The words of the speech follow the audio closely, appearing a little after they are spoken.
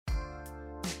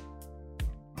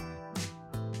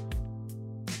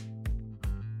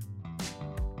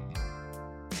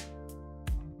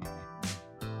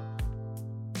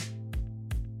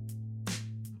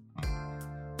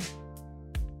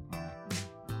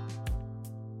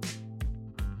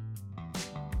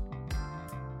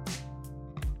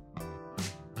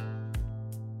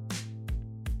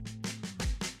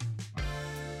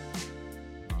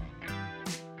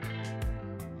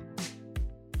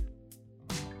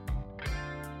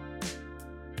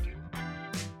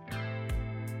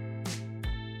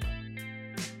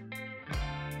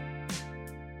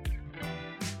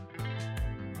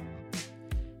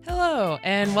Hello,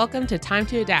 and welcome to Time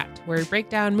to Adapt, where we break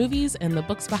down movies and the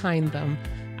books behind them.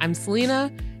 I'm Selena,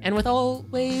 and with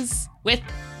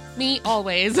me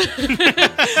always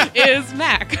is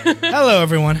Mac. Hello,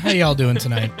 everyone. How y'all doing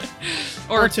tonight?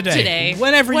 or today.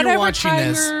 Whenever you're watching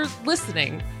time this. you're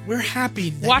listening. We're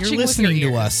happy that Watching you're with your listening to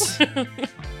ears.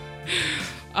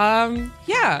 us.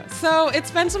 Yeah, so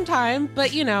it's been some time,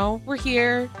 but we're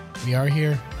here. We are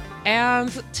here. And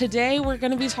today we're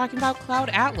going to be talking about Cloud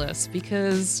Atlas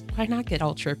because why not get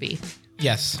all trippy?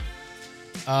 Yes.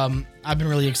 I've been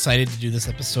really excited to do this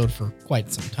episode for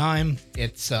quite some time.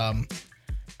 It's a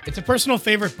personal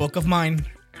favorite book of mine,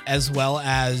 as well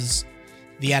as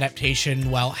the adaptation,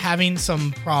 while having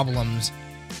some problems,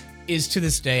 is to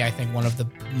this day, I think, one of the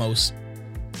most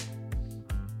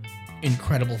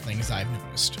incredible things I've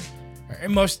noticed.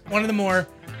 One of the more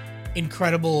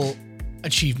incredible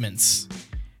achievements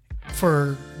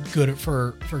for good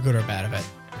or bad of it,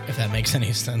 if that makes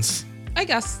any sense. I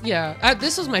guess, yeah.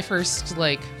 This was my first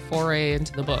foray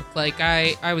into the book.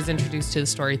 I was introduced to the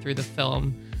story through the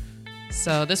film,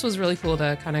 so this was really cool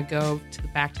to kind of go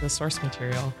back to the source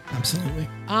material. Absolutely.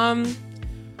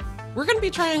 We're going to be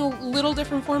trying a little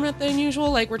different format than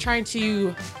usual. We're trying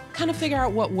to kind of figure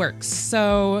out what works.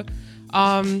 So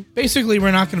basically,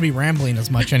 we're not going to be rambling as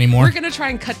much anymore. We're going to try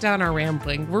and cut down our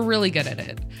rambling. We're really good at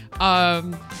it.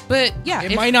 But yeah,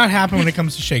 it might not happen when it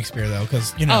comes to Shakespeare, though,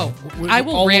 because I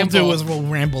will ramble. We'll do is we'll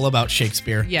ramble about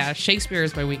Shakespeare. Yeah, Shakespeare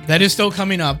is my weakness. That is still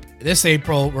coming up this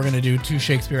April. We're going to do 2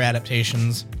 Shakespeare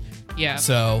adaptations. Yeah.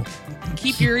 So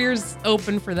keep your ears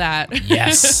open for that.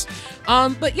 Yes.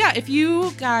 But yeah, if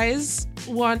you guys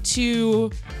want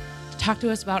to talk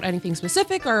to us about anything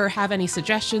specific or have any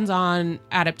suggestions on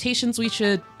adaptations we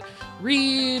should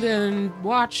read and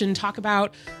watch and talk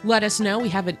about, let us know. We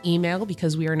have an email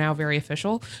because we are now very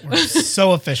official. We're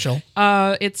so official.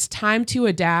 It's time to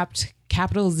adapt,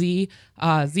 capital Z,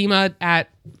 Zima at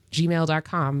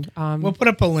gmail.com. We'll put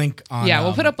up a link on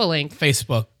we'll put up a link.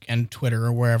 Facebook and Twitter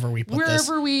or wherever we put this.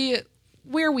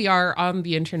 Where we are on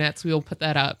the internet, we will put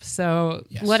that up. So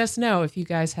Let us know if you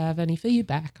guys have any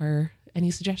feedback or any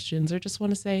suggestions or just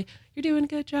want to say you're doing a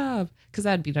good job, because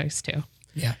that'd be nice too.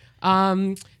 Yeah.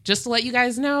 Just to let you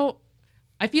guys know,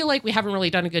 I feel like we haven't really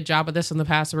done a good job of this in the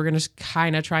past, so we're going to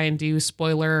kind of try and do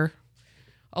spoiler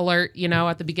alert,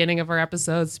 at the beginning of our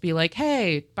episodes to be like,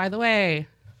 hey, by the way,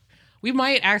 we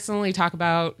might accidentally talk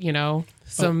about,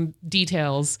 some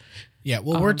details. Yeah,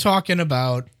 well, we're talking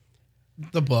about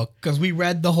the book because we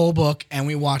read the whole book and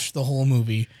we watched the whole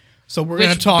movie. So we're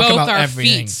going to talk about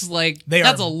everything. Feats.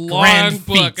 That's a long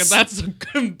book, and that's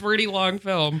a pretty long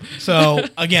film. So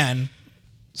again,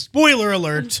 spoiler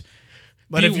alert.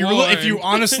 But if you're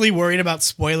honestly worried about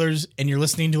spoilers and you're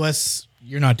listening to us,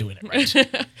 you're not doing it right.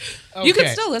 Okay. You can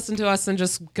still listen to us and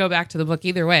just go back to the book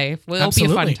either way. It'll be a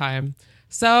fun time.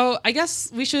 So I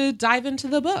guess we should dive into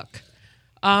the book.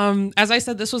 As I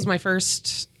said, this was my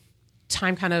first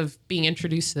time kind of being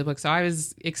introduced to the book, so I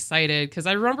was excited because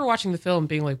I remember watching the film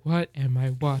being like, what am I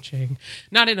watching?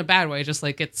 Not in a bad way, just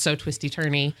it's so twisty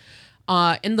turny.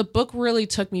 And the book really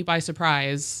took me by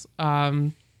surprise.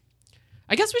 I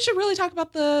guess we should really talk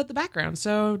about the background.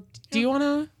 So do you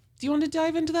want to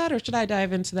dive into that, or should I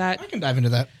dive into that? I can dive into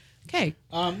that. Okay.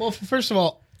 Well, first of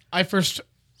all, I first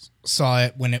saw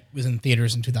it when it was in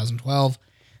theaters in 2012.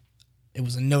 It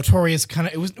was a notorious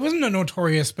it wasn't a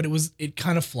notorious, but it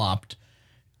kind of flopped.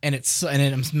 And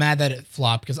I'm mad that it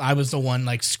flopped because I was the one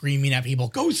screaming at people,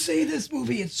 go see this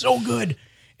movie, it's so good.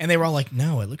 And they were all like,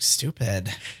 no, it looks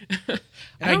stupid. And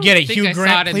I get it. Hugh Grant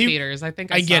saw it in theaters. I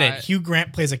think I get it. Hugh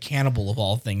Grant plays a cannibal of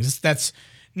all things. That's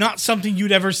not something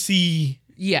you'd ever see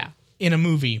in a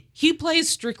movie. He plays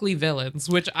strictly villains,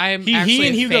 which I'm he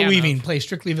and Hugo Weaving play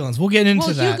strictly villains. We'll get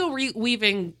into that. Hugo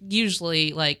Weaving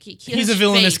usually he's a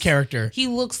villainous character. He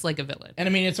looks like a villain. And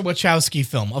I mean, it's a Wachowski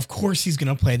film. Of course he's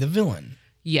going to play the villain.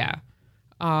 Yeah.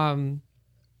 But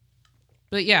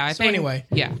yeah, I think anyway.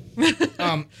 Yeah.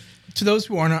 To those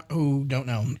who don't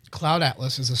know, Cloud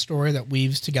Atlas is a story that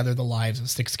weaves together the lives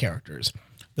of 6 characters.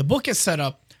 The book is set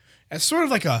up as sort of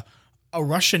like a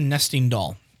Russian nesting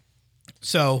doll.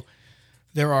 So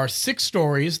there are 6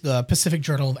 stories: the Pacific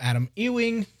Journal of Adam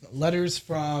Ewing, letters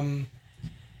from...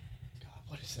 God,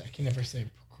 what is that? I can never say it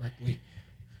correctly.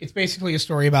 It's basically a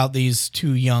story about these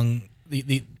 2 young...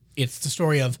 It's the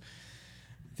story of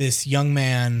this young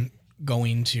man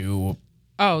going to...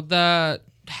 Oh, the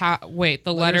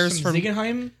letters from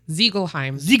Ziegelheim?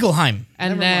 Ziegelheim.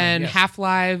 And then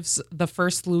Half-Lives, The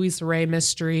First Louisa Ray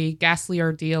Mystery, Ghastly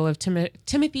Ordeal of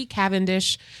Timothy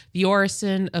Cavendish, The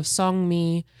Orison of Song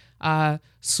Mi,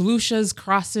 Slusha's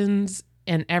Crossings,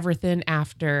 and Everything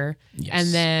After. Yes.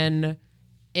 And then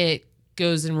it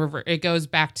goes in reverse. It goes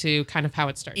back to kind of how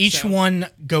it starts. Each story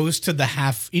goes to the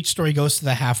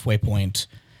halfway point,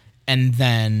 and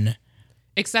then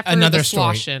except for another the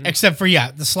story. Sloshin. Except for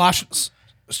the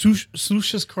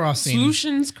Slush's Crossing.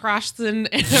 Slushins Crossing.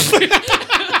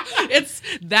 It's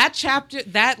that chapter.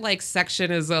 That like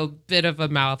section is a bit of a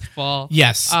mouthful.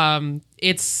 Yes. We'll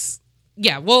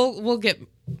get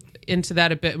into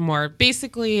that a bit more.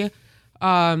 Basically,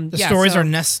 the stories are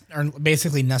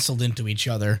basically nestled into each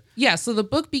other. Yeah, so the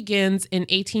book begins in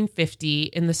 1850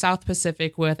 in the South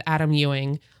Pacific with Adam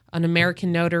Ewing, an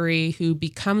American notary who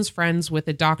becomes friends with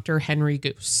a Dr. Henry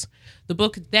Goose. The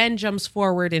book then jumps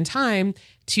forward in time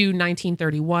to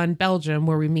 1931, Belgium,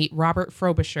 where we meet Robert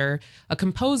Frobisher, a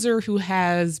composer who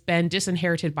has been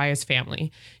disinherited by his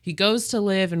family. He goes to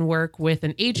live and work with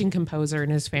an aging composer in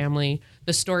his family.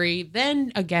 The story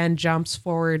then again jumps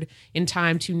forward in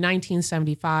time to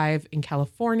 1975 in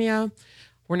California.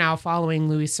 We're now following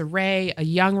Louisa Ray, a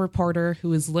young reporter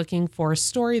who is looking for a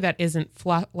story that isn't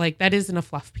a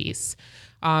fluff piece.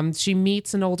 She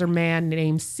meets an older man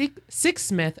named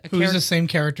Sixsmith, who's the same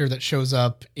character that shows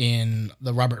up in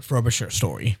the Robert Frobisher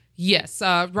story. Yes,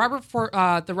 the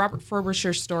Robert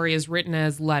Frobisher story is written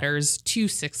as letters to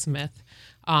Sixsmith,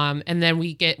 and then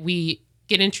we get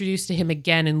introduced to him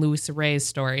again in Louisa Ray's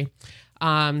story.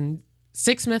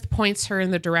 Sixsmith points her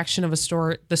in the direction of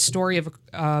the story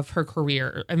of her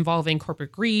career involving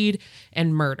corporate greed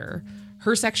and murder.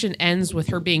 Her section ends with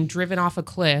her being driven off a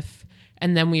cliff,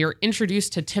 and then we are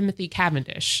introduced to Timothy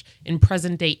Cavendish in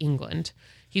present-day England.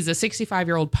 He's a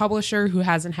 65-year-old publisher who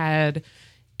hasn't had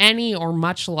any or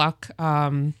much luck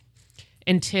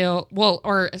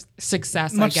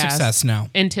success, I guess. Success now.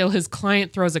 Until his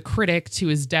client throws a critic to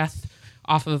his death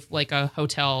off of like a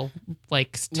hotel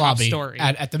like top lobby story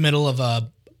at the middle of a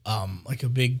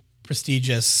big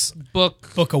prestigious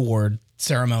book award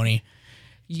ceremony.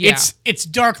 Yeah, it's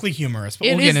darkly humorous, but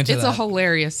we'll get into that. It's a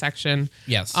hilarious section.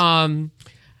 Yes.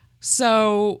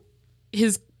 So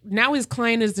his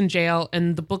client is in jail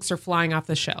and the books are flying off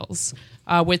the shelves.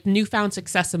 With newfound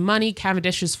success and money,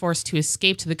 Cavendish is forced to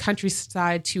escape to the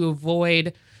countryside to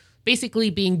avoid basically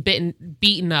being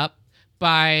beaten up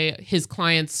by his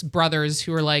client's brothers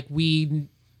who are like,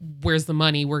 where's the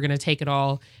money? We're going to take it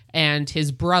all. And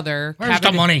his brother, where's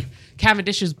the money?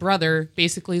 Cavendish's brother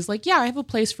basically is like, yeah, I have a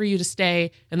place for you to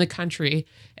stay in the country.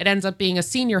 It ends up being a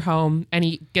senior home, and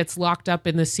he gets locked up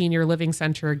in the senior living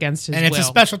center against his will. And it's a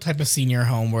special type of senior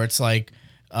home where it's like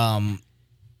dark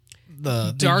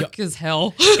as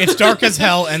hell. It's dark as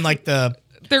hell, and like the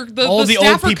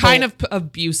staff are kind of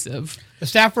abusive. The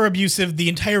staff are abusive. The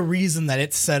entire reason that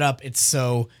it's set up, it's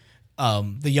so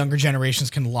the younger generations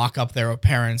can lock up their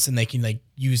parents and they can like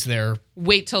use their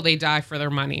wait till they die for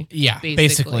their money. Yeah,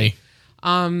 basically.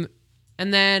 And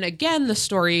then again, the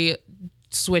story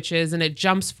switches and it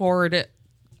jumps forward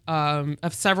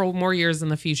of several more years in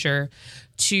the future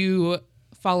to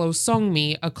follow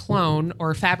Songmi, a clone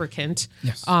or fabricant,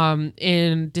 yes,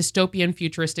 in dystopian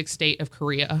futuristic state of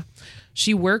Korea.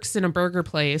 She works in a burger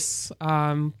place,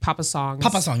 Papa Song's.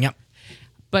 Papa Song, yeah.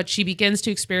 But she begins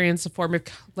to experience a form of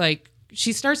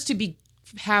she starts to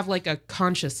have like a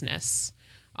consciousness,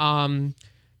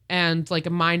 and like a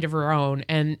mind of her own,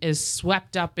 and is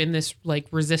swept up in this like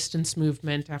resistance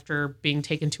movement after being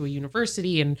taken to a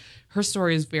university. And her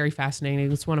story is very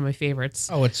fascinating. It's one of my favorites.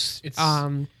 Oh, it's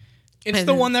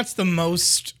the one that's the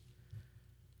most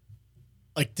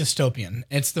like dystopian.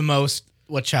 It's the most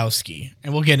Wachowski,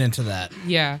 and we'll get into that.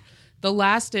 Yeah. The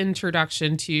last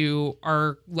introduction to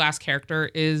our last character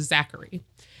is Zachary.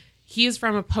 He is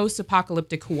from a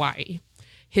post-apocalyptic Hawaii.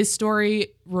 His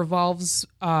story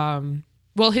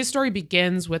his story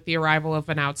begins with the arrival of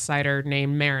an outsider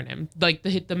named Marinim, like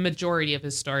the majority of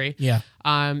his story. Yeah.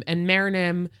 And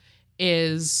Marinim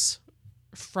is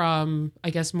from,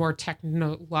 I guess, more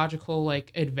technological,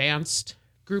 like advanced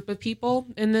group of people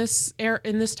in this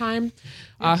time,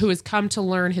 who has come to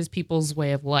learn his people's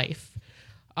way of life.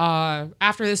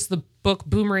 After this, the book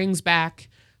boomerangs back,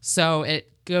 so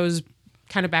it goes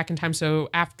kind of back in time. So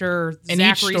after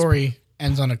each story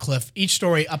ends on a cliff. Each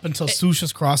story up until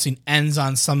Slush's Crossing ends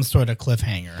on some sort of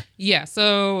cliffhanger. Yeah,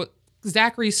 so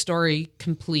Zachary's story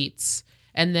completes,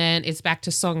 and then it's back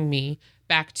to Songmi,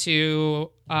 back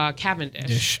to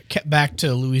Cavendish, back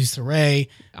to Louisa Ray,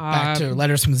 back to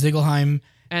Letters from Ziegelheim,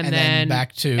 and then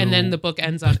back to... And then the book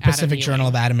ends on Pacific Journal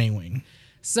of Adam Ewing.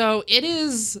 So it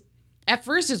is... At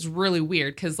first, it's really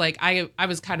weird because, like, I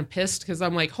was kind of pissed because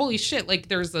I'm like, holy shit, like,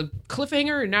 there's a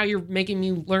cliffhanger and now you're making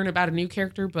me learn about a new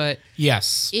character. But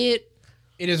yes, it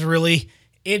is really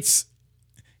it's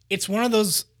one of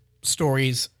those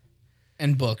stories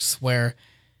and books where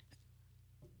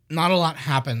not a lot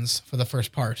happens for the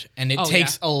first part, and it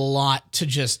takes a lot to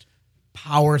just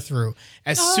power through.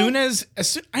 As soon as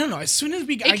I don't know, as soon as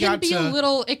it can be a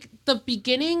little. The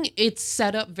beginning, it's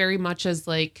set up very much as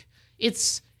like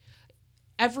it's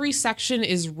every section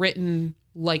is written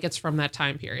like it's from that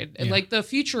time period. And like the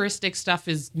futuristic stuff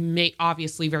is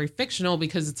obviously very fictional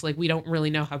because it's like we don't really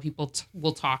know how people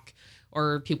will talk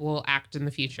or people will act in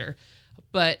the future.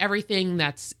 But everything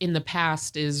that's in the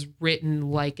past is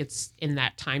written like it's in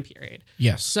that time period.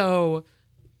 Yes. So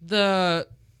the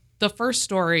first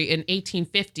story in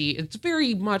 1850, it's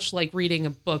very much like reading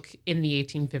a book in the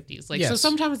 1850s. Like, so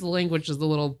sometimes the language is a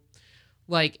little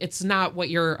like, it's not what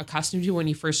you're accustomed to when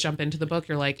you first jump into the book.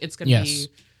 You're like, it's going to be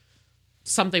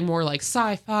something more like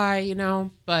sci-fi, you know,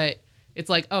 but it's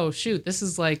like, oh shoot, this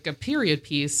is like a period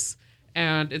piece.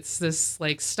 And it's this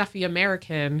like stuffy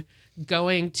American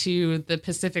going to the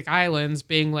Pacific Islands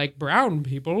being like, brown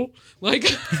people, like,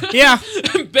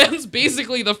 Ben's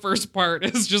basically the first part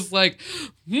is just like,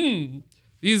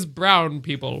 these brown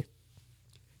people,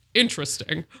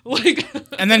 interesting. Like,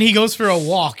 and then he goes for a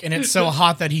walk and it's so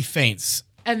hot that he faints.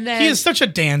 And then he is such a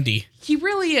dandy. He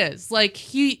really is. Like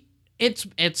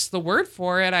it's the word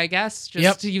for it, I guess,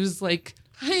 just to use like,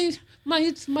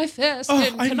 my fair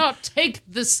skin cannot take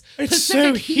this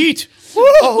Pacific heat.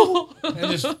 And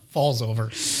it just falls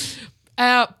over.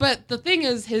 But the thing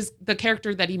is, the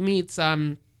character that he meets,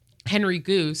 Henry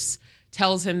Goose,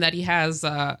 tells him that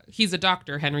he's a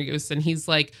doctor, Henry Goose, and he's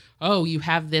like, oh, you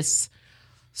have this...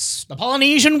 The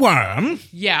Polynesian worm.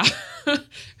 Yeah.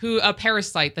 A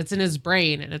parasite that's in his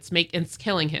brain, and it's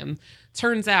killing him.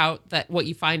 Turns out that what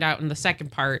you find out in the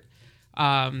second part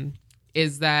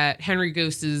is that Henry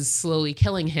Goose is slowly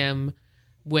killing him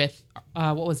with,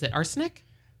 what was it, arsenic?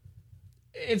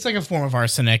 It's like a form of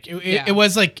arsenic. It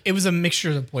was a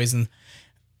mixture of poison.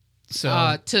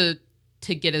 So to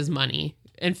get his money.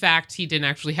 In fact, he didn't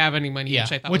actually have any money,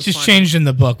 which I thought which was is changed in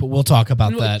the book, but we'll talk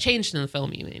about that. Changed in the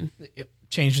film, you mean?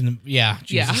 Changed in the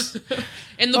Jesus. Yeah.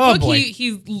 In the book,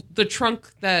 he the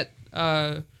trunk that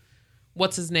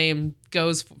what's his name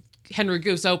Henry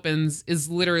Goose opens is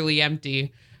literally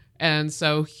empty, and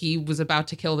so he was about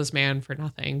to kill this man for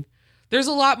nothing. There's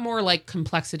a lot more like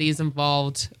complexities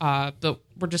involved, but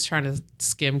we're just trying to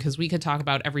skim because we could talk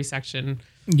about every section.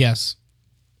 Yes.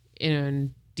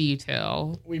 In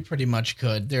detail. We pretty much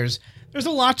could. There's a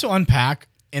lot to unpack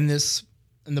in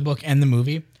the book and the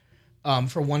movie.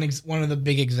 For one of the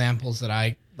big examples that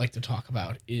I like to talk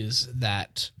about is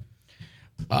that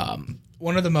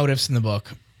one of the motives in the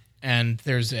book, and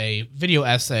there's a video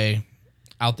essay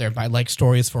out there by Like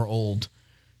Stories for Old,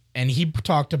 and he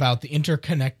talked about the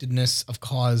interconnectedness of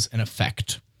cause and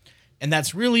effect. And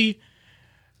that's really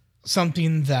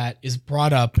something that is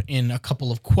brought up in a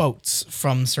couple of quotes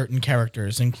from certain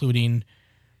characters, including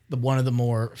one of the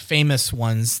more famous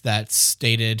ones that's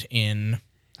stated in,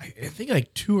 I think,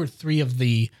 like 2 or 3 of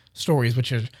the stories,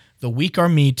 which are the weak are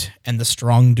meat and the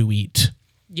strong do eat.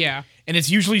 Yeah. And it's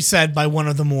usually said by one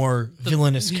of the more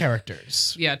villainous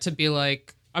characters. Yeah, to be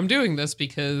like, I'm doing this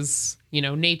because,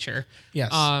 nature.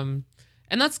 Yes. And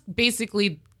that's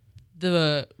basically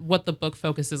what the book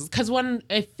focuses. Because when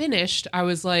it finished, I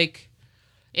was like,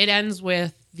 it ends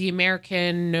with the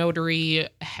American notary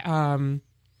Adam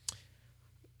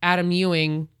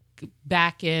Ewing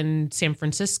back in San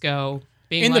Francisco.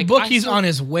 Being in the book, he's on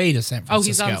his way to San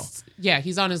Francisco.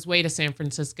 He's on his way to San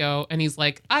Francisco, and he's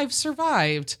like, I've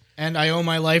survived. And I owe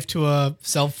my life to a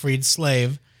self-freed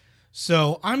slave,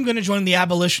 so I'm going to join the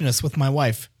abolitionists with my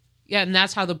wife. Yeah, and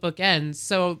that's how the book ends.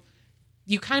 So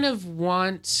you kind of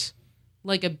want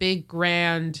like a big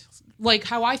grand, like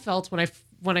how I felt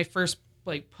when I first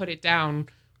like put it down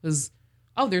was,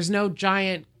 oh, there's no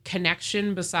giant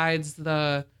connection besides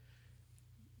the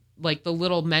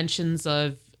little mentions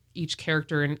of each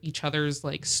character and each other's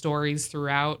like stories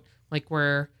throughout, like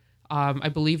where I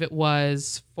believe it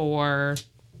was for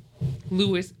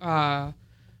Louisa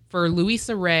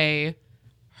Ray,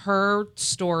 her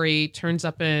story turns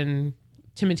up in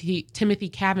Timothy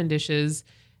Cavendish's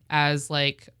as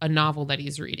like a novel that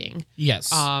he's reading. Yes.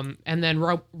 And then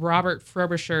Robert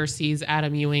Frobisher sees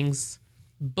Adam Ewing's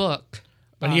book,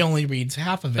 but he only reads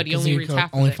half of it. But he only reads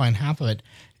half of it. Only find half of it.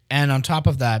 And on top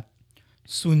of that,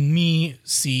 Sun Mi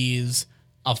sees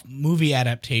a movie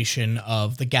adaptation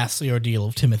of The Ghastly Ordeal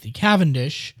of Timothy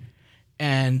Cavendish,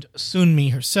 and Sun Mi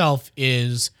herself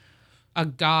is a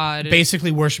god,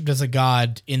 basically worshipped as a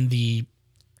god in the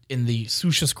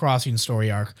Susha's Crossing story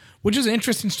arc, which is an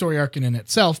interesting story arc in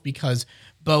itself because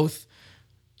both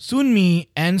Sun Mi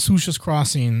and Susha's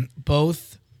Crossing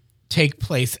both take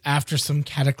place after some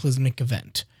cataclysmic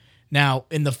event. Now,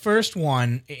 in the first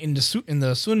one, in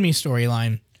the Sun Mi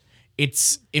storyline,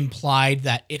 it's implied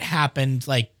that it happened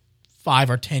like 5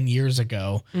 or 10 years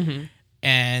ago,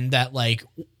 and that like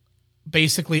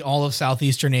basically all of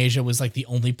Southeastern Asia was like the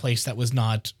only place that was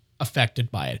not affected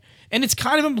by it. And it's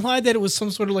kind of implied that it was some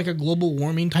sort of like a global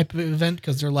warming type of event,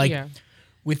 because they're like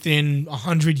within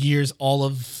 100 years, all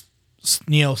of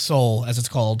Neo Sol, as it's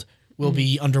called, will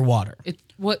be underwater.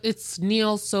 It's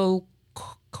Neo Sol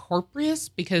Corporeus,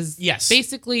 because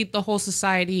basically the whole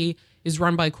society is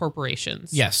run by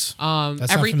corporations. Yes.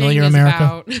 That's everything not familiar,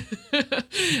 America.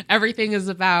 Everything is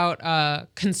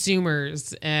about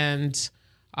consumers and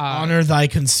honor thy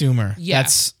consumer. Yeah.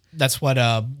 That's what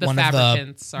one of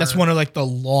the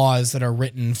laws that are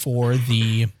written for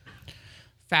the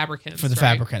fabricants. For the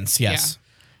fabricants, yes.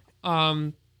 Yeah.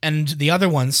 And the other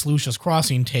one, Seleucia's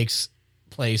Crossing, takes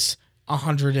place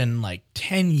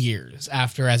 110 years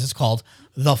after, as it's called,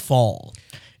 the Fall.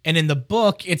 And in the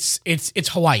book, it's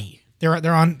Hawaii. They're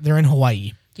in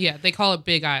Hawaii. Yeah, they call it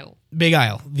Big Isle. Big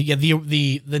Isle.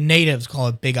 The natives call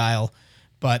it Big Isle,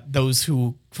 but those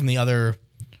who from the other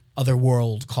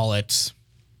world call it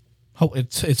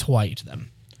it's Hawaii to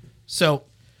them. So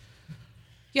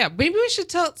yeah, maybe we should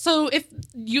tell. So if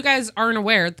you guys aren't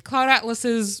aware, the Cloud Atlas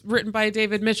is written by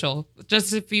David Mitchell.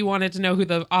 Just if you wanted to know who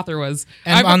the author was,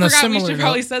 and I forgot we should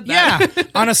probably said that. Yeah.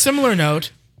 On a similar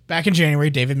note, back in January,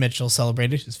 David Mitchell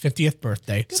celebrated his 50th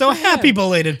birthday. So happy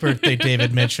belated birthday,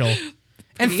 David Mitchell.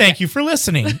 And thank you for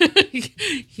listening.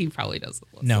 He probably doesn't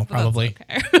listen. No, probably.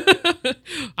 Okay.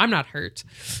 I'm not hurt.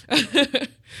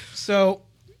 So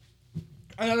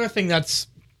another thing that's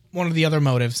one of the other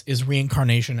motives is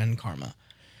reincarnation and karma.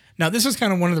 Now, this is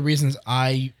kind of one of the reasons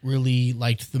I really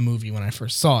liked the movie when I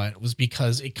first saw it, was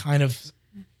because it kind of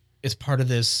is part of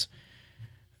this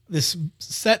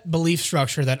set belief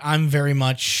structure that I'm very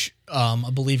much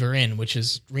a believer in, which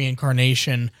is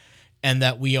reincarnation, and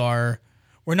that we're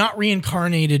not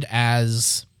reincarnated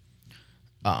as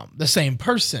the same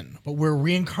person, but we're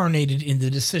reincarnated in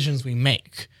the decisions we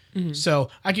make. Mm-hmm. So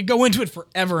I could go into it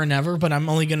forever and ever, but I'm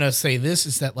only going to say this,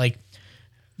 is that like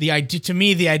the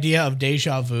idea of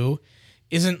deja vu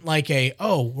isn't like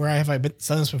where have I done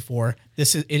this before?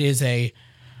 It is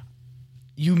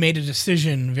you made a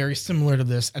decision very similar to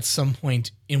this at some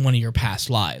point in one of your past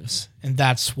lives. And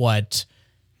that's what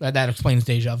that explains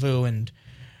deja vu and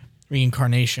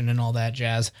reincarnation and all that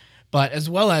jazz. But as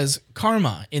well as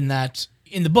karma in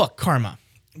the book, Karma,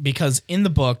 because in the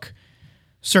book,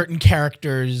 certain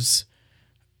characters,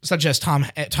 such as Tom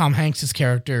Hanks's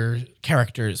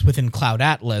characters within Cloud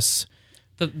Atlas,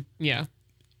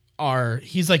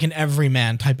 he's like an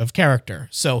everyman type of character.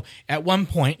 So at one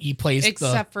point he plays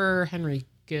except for Henry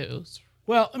Goose.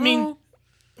 Well, I mean, let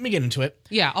me get into it.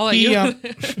 Yeah, I'll let you.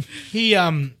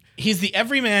 He's the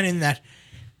everyman in that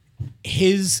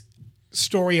his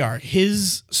story arc,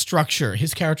 his structure,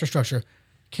 his character structure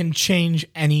can change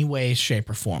any way, shape,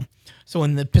 or form. So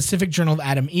in the Pacific Journal of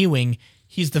Adam Ewing,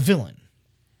 he's the villain.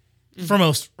 For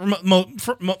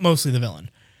mostly the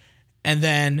villain. And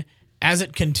then as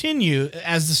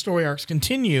the story arcs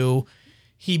continue,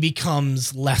 he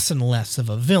becomes less and less of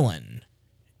a villain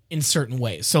in certain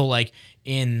ways. So like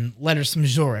in Letters from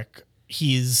Zurich,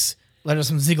 Letters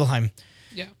from Ziegelheim.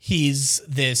 Yeah. He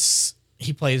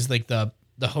plays like the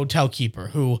hotel keeper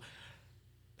who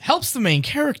helps the main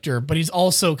character, but he's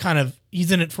also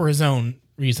he's in it for his own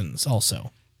reasons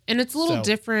also. And it's a little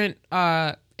different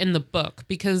in the book,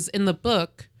 because in the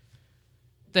book,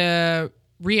 the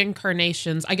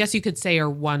reincarnations, I guess you could say, are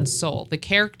one soul. The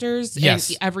characters in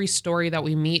every story that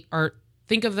we meet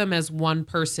think of them as one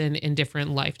person in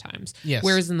different lifetimes. Yes.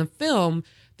 Whereas in the film,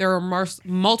 there are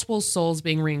multiple souls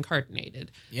being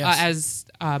reincarnated. Yes.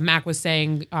 As Mac was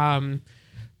saying,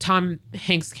 Tom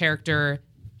Hanks' character,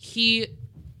 he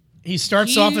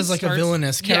starts off as like a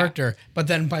villainous character, but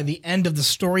then by the end of the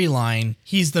storyline,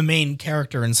 he's the main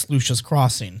character in Seleucia's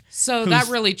Crossing. So that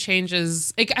really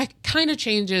changes. It kind of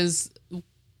changes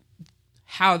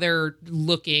how they're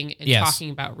looking and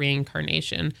talking about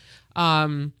reincarnation.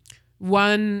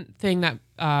 One thing that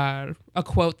a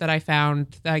quote that I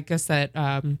found, that I guess that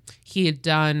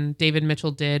David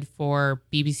Mitchell did for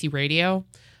BBC Radio.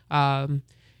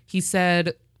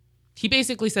 He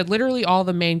basically said, literally all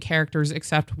the main characters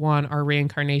except one are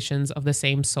reincarnations of the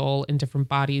same soul in different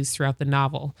bodies throughout the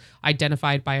novel,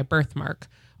 identified by a birthmark.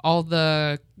 All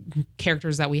the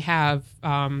characters that we have,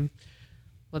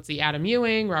 let's see, Adam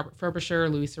Ewing, Robert Frobisher,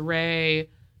 Louisa Ray,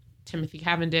 Timothy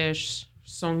Cavendish,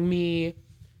 Song Mi,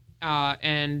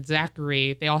 and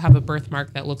Zachary, they all have a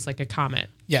birthmark that looks like a comet.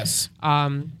 Yes.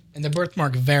 And the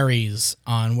birthmark varies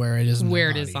on where it is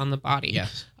on the body.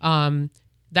 Yes.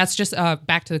 that's just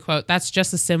back to the quote. That's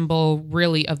just a symbol,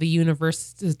 really, of the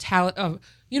universal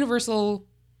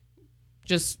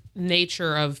just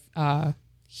nature of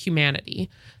humanity.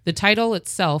 The title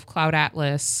itself, Cloud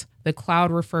Atlas, the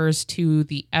cloud refers to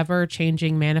the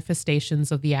ever-changing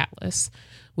manifestations of the Atlas,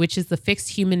 which is the fixed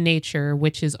human nature,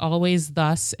 which is always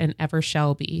thus and ever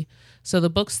shall be. So the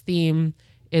book's theme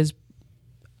is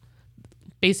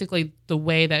basically the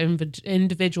way that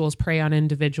individuals prey on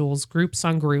individuals, groups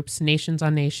on groups, nations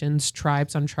on nations,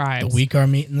 tribes on tribes. The weak are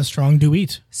meat and the strong do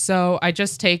eat. So I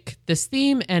just take this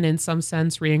theme and in some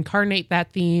sense reincarnate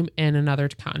that theme in another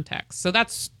context. So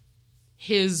that's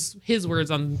his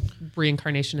words on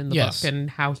reincarnation in the book and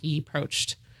how he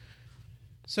approached.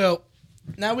 So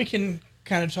now we can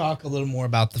kind of talk a little more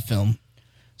about the film.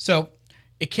 So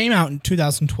it came out in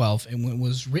 2012 and it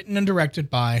was written and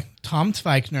directed by Tom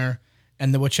Tykwer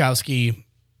and the Wachowski,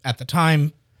 at the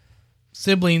time,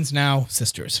 siblings, now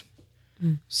sisters.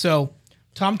 So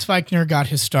Tom Tykwer got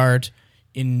his start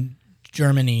in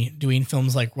Germany doing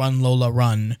films like Run, Lola,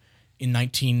 Run in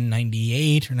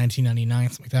 1998 or 1999,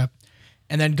 something like that.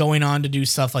 And then going on to do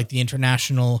stuff like The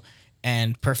International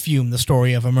and Perfume, the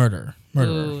story of a murderer.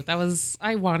 Ooh,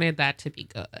 I wanted that to be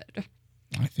good.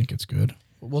 I think it's good.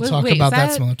 We'll talk about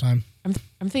that some other time.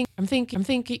 I'm thinking.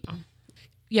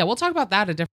 Yeah, we'll talk about that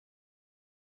a different.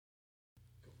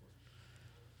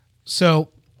 So,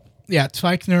 yeah,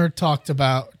 Tykwer talked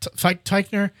about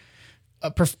Tykwer's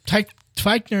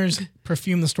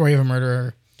Perfume, the Story of a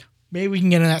Murderer. Maybe we can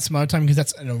get into that some other time because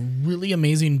that's a really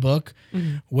amazing book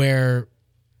where,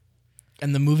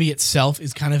 and the movie itself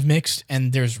is kind of mixed,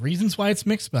 and there's reasons why it's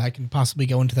mixed, but I can possibly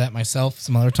go into that myself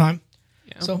some other time.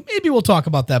 Yeah. So maybe we'll talk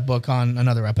about that book on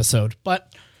another episode.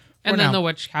 But and then the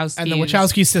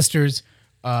Wachowski sisters,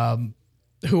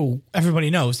 who everybody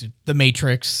knows, The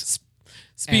Matrix.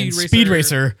 Speed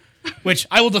Racer, which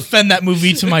I will defend that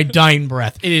movie to my dying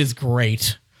breath. It is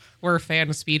great. We're a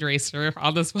fan of Speed Racer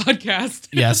on this podcast.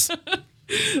 Yes.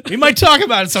 We might talk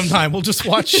about it sometime. We'll just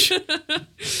watch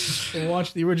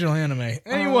the original anime.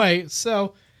 Anyway,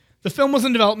 so the film was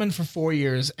in development for 4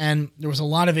 years, and there was a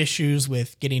lot of issues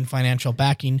with getting financial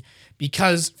backing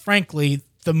because, frankly,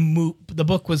 the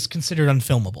book was considered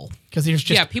unfilmable because there's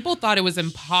just people thought it was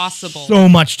impossible. So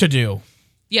much to do.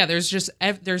 Yeah,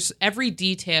 there's every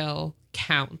detail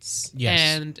counts. Yes.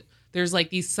 And there's like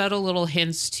these subtle little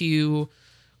hints to,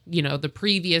 the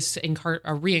previous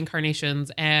reincarnations.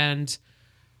 And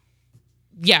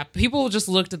yeah, people just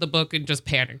looked at the book and just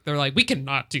panicked. They're like, we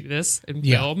cannot do this in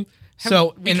film.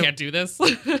 We can't do this.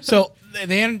 So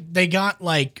they got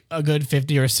like a good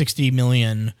 50 or 60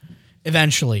 million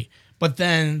eventually. But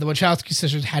then the Wachowski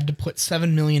sisters had to put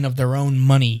 $7 million of their own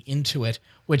money into it,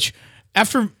 which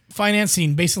after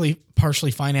basically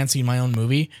partially financing my own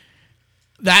movie,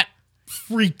 that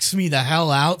freaks me the hell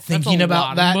out thinking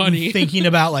about that and thinking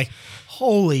about like,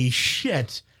 holy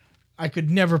shit, I could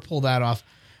never pull that off.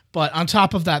 But on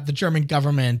top of that, the German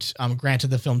government granted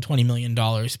the film $20 million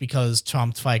because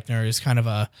Tom Tykwer is kind of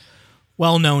a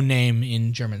well-known name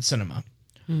in German cinema.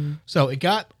 So it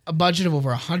got a budget of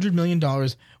over $100 million,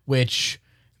 which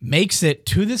makes it,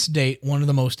 to this date, one of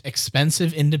the most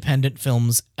expensive independent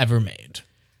films ever made.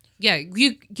 Yeah,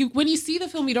 you when you see the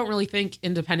film, you don't really think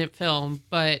independent film,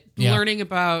 but learning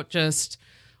about just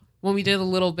when we did a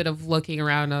little bit of looking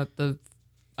around at the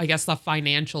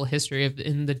financial history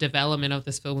in the development of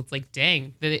this film, it's like,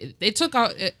 dang, it took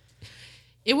out.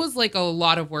 It was like a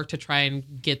lot of work to try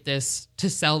and get this to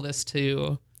sell this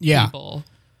to people.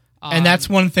 And that's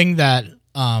one thing that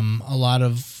a lot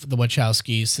of the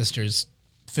Wachowski sisters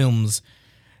films,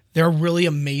 they're really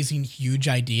amazing, huge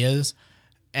ideas.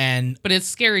 But it's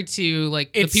scary too,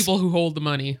 like the people who hold the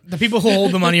money. The people who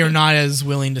hold the money are not as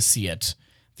willing to see it.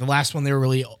 The last one they were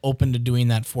really open to doing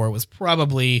that for was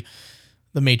probably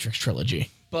the Matrix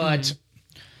trilogy. But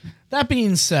that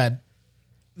being said,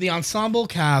 the ensemble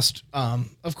cast,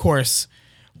 of course,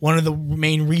 one of the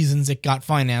main reasons it got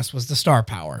financed was the star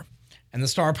power. And the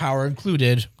star power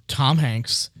included Tom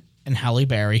Hanks and Halle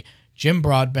Berry, Jim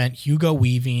Broadbent, Hugo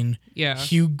Weaving,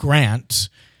 Hugh Grant,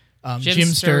 Jim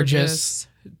Sturgis,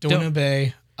 Donna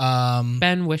Bay,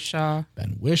 Ben Whishaw,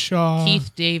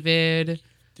 Keith David,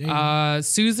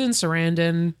 Susan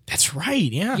Sarandon. That's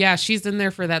right, yeah. Yeah, she's in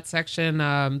there for that section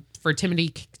for Timothy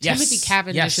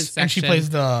Cavendish's section. And she plays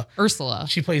the Ursula.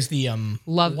 She plays the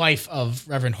wife of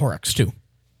Reverend Horrocks too.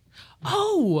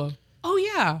 Oh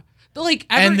yeah.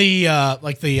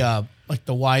 The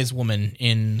wise woman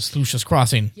in Lucius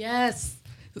Crossing. Yes.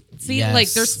 See, like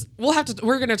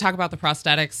we're going to talk about the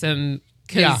prosthetics and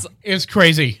Yeah, it's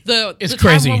crazy. It's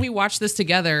crazy. Time when we watched this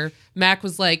together, Mac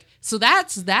was like, so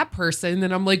that's that person.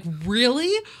 And I'm like,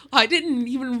 really? I didn't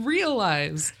even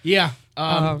realize. Yeah.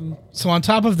 So on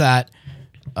top of that,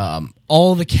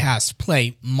 all the cast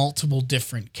play multiple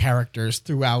different characters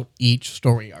throughout each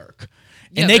story arc.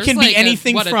 And they can be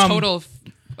anything from a total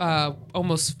of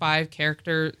almost 5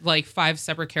 characters, like 5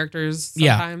 separate characters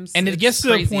sometimes. Yeah. And it gets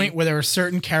to a point where there are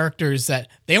certain characters that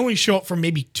they only show up for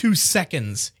maybe 2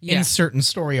 seconds in certain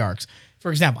story arcs.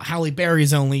 For example, Halle Berry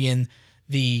is only in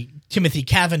the Timothy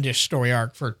Cavendish story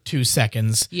arc for 2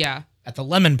 seconds. Yeah. At the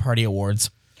Lemon Party Awards.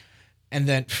 And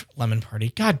then Lemon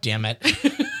Party, god damn it.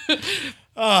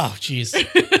 Oh, jeez.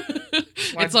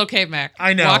 It's okay, Mac.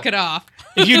 I know. Walk it off.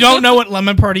 If you don't know what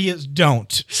Lemon Party is,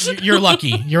 don't. You're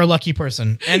lucky. You're a lucky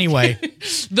person. Anyway.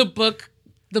 The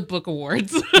book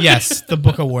awards. Yes, the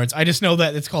book awards. I just know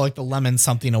that it's called like the Lemon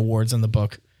something awards in the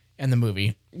book and the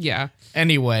movie. Yeah.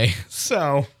 Anyway,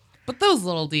 so. But those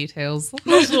little details.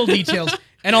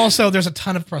 And also there's a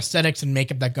ton of prosthetics and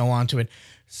makeup that go onto it.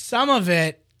 Some of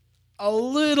it, a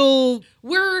little.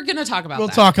 We're going to talk about that. We'll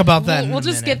talk about that We'll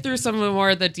just get through some more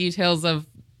of the details of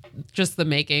just the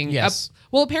making. Yes.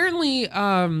 Well, apparently,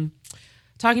 talking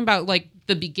about like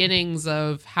the beginnings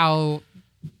of how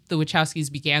the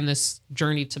Wachowskis began this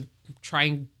journey to try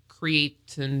and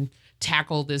create and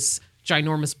tackle this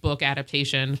ginormous book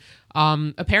adaptation.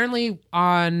 Apparently,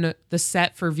 on the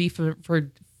set for V for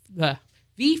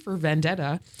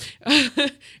Vendetta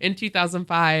in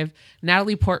 2005,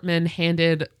 Natalie Portman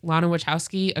handed Lana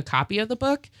Wachowski a copy of the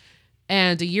book,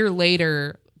 and a year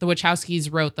later, the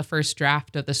Wachowskis wrote the first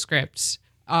draft of the script.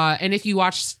 And if you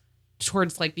watch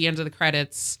towards like the end of the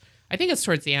credits, I think it's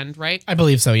towards the end, right? I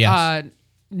believe so, yes.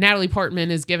 Natalie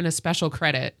Portman is given a special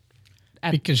credit.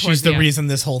 Because she's the reason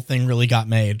this whole thing really got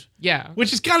made. Yeah.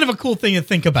 Which is kind of a cool thing to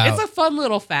think about. It's a fun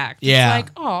little fact. Yeah. It's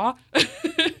like, aw.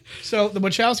 So the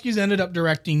Wachowskis ended up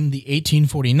directing the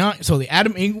 1849, so the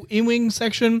Adam Ewing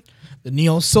section, the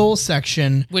Neo Soul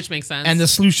section. Which makes sense. And the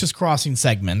Sluicious Crossing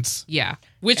segments. Yeah.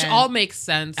 Which all makes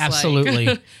sense. Absolutely.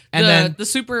 Like, and then the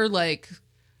super like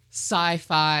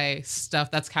sci-fi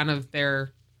stuff, that's kind of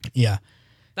their... Yeah.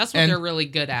 That's what they're really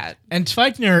good at. And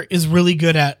Tveitner is really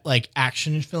good at like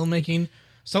action filmmaking.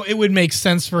 So it would make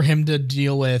sense for him to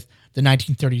deal with the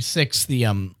 1936, the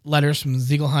Letters from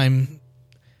Ziegelheim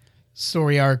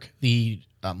story arc, the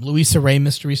Louisa Ray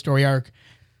mystery story arc,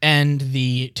 and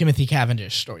the Timothy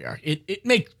Cavendish story arc. It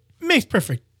makes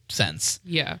perfect sense.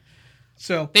 Yeah.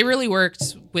 So they really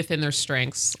worked within their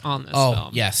strengths on this film. Oh,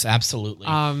 yes, absolutely.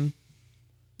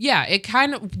 Yeah, it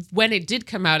kind of, when it did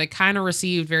come out, it kind of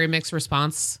received very mixed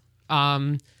response.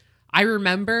 I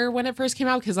remember when it first came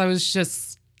out because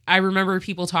I remember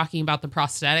people talking about the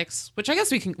prosthetics, which I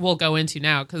guess we'll go into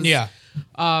now because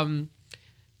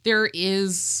there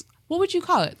is, what would you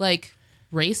call it? Like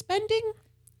race bending?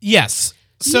 Yes.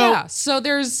 So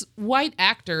there's white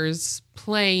actors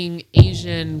playing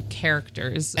Asian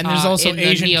characters. And there's also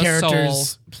Asian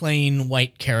characters playing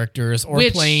white characters or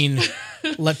playing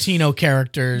Latino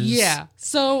characters. Yeah.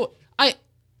 So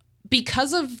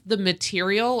because of the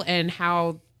material and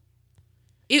how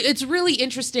it's really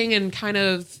interesting and kind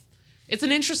of, it's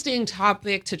an interesting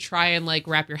topic to try and like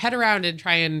wrap your head around and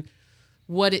try and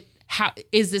how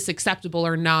is this acceptable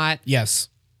or not? Yes.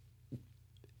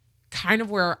 Kind of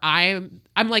where I'm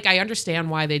like, I understand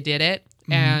why they did it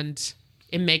and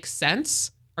it makes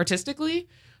sense artistically.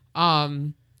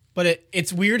 But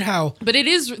it's weird how... But it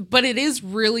is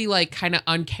really like kind of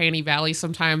uncanny valley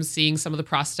sometimes seeing some of the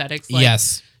prosthetics. Like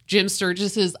yes. Jim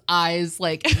Sturgis' eyes,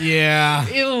 like... Yeah.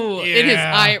 Ew. Yeah. In his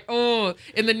eye. Oh.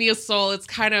 In the Neo Soul, it's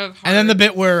kind of hard. And then the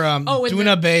bit where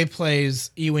Duna Bay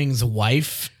plays Ewing's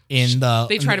wife in the...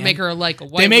 They try to make her like a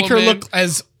white They make woman. her look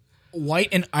as white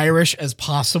and Irish as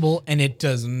possible, and it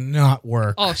does not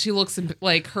work. Oh, she looks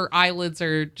like her eyelids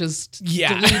are just glued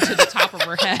to the top of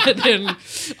her head, and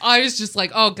I was just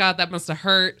like, "Oh God, that must have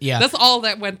hurt." Yeah, that's all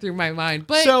that went through my mind.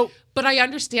 But I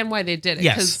understand why they did it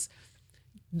because,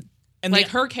 like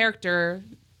her character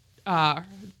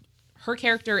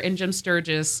and Jim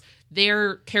Sturgis,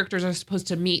 their characters are supposed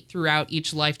to meet throughout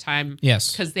each lifetime.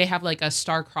 Yes, because they have like a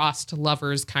star-crossed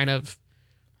lovers kind of.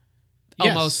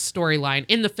 Almost storyline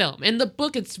in the film. In the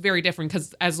book, it's very different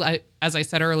because, as I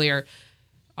said earlier,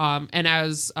 and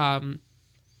as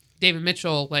David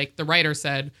Mitchell, like the writer,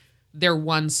 said, they're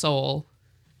one soul,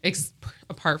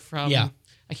 apart from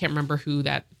I can't remember who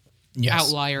that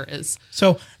outlier is.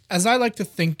 So, as I like to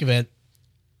think of it,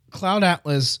 Cloud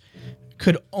Atlas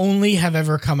could only have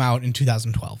ever come out in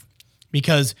 2012,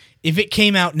 because if it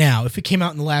came out now, if it came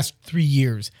out in the last 3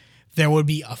 years, there would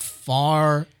be a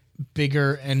far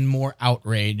bigger and more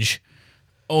outrage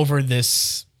over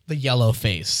the yellow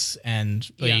face and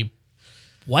the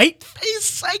white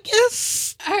face, I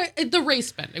guess. The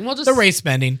race bending. The race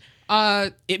bending.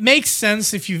 It makes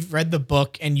sense if you've read the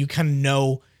book and you kind of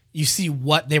know, you see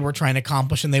what they were trying to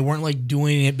accomplish, and they weren't like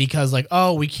doing it because like,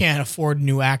 oh, we can't afford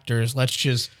new actors. Let's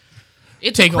just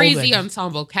It's a crazy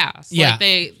ensemble cast. Yeah. Like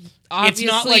they obviously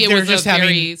it's not like it was just a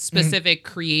very specific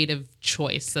creative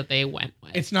choice that they went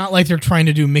with. It's not like they're trying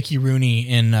to do Mickey Rooney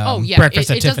in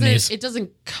Breakfast at Tiffany's. It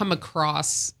doesn't come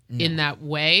across in that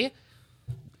way.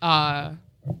 But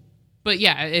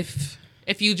yeah,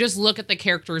 if you just look at the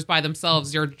characters by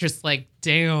themselves, you're just like,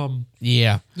 damn.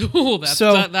 Yeah. Ooh,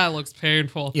 that looks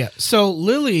painful. Yeah. So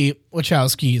Lily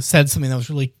Wachowski said something that was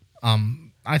really,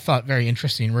 I thought, very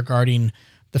interesting regarding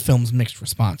the film's mixed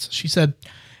response. She said,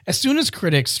 as soon as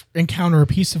critics encounter a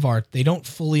piece of art they don't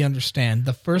fully understand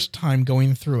the first time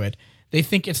going through it, they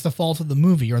think it's the fault of the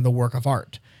movie or the work of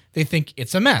art. They think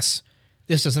it's a mess.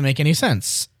 This doesn't make any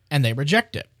sense. And they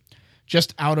reject it.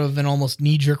 Just out of an almost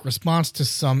knee-jerk response to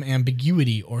some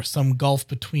ambiguity or some gulf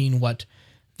between what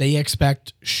they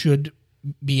expect should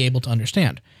be able to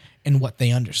understand and what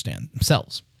they understand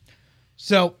themselves.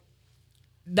 So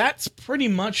that's pretty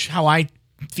much how I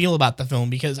feel about the film,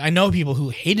 because I know people who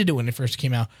hated it when it first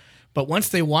came out, but once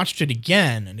they watched it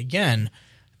again and again,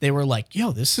 they were like,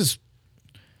 yo, this is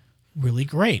really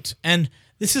great. And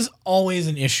this is always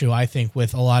an issue, I think,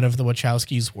 with a lot of the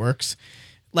Wachowskis' works.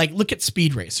 Like, look at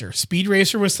Speed Racer. Speed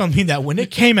Racer was something that when it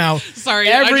came out, everyone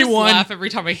I just laugh every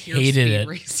time I hear Speed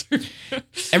Racer.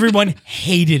 Everyone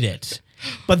hated it.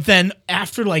 But then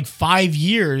after like 5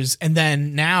 years, and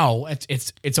then now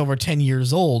it's over 10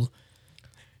 years old,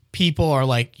 people are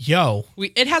like, yo,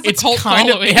 it has a cult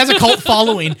following. It has a cult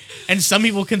following, and some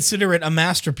people consider it a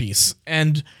masterpiece.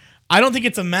 And I don't think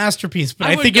it's a masterpiece, but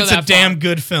I think it's a damn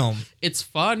good film. It's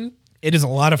fun. It is a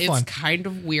lot of fun. It's kind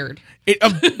of weird.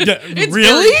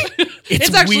 Really?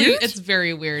 It's actually weird? It's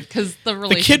very weird because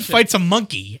the kid fights a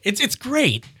monkey. It's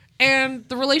great. And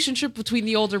the relationship between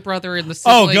the older brother and the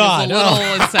sibling is a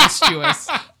little incestuous.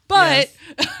 But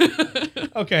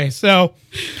okay, so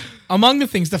among the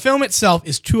things, the film itself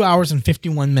is 2 hours and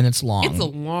 51 minutes long. It's a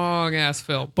long ass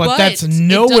film, but that's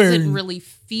nowhere. It doesn't really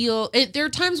feel. There are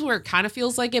times where it kind of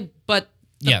feels like it, but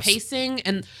the pacing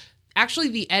and actually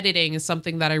the editing is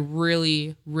something that I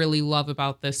really, really love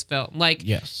about this film. Like,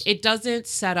 it doesn't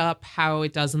set up how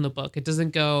it does in the book. It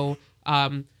doesn't go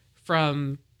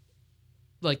from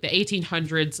like the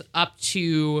 1800s up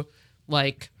to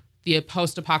like the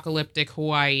post-apocalyptic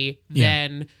Hawaii,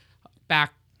 then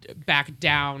back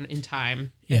down in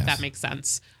time, if that makes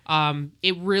sense.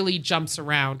 It really jumps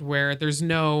around where there's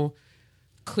no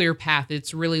clear path.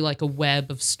 It's really like a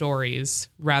web of stories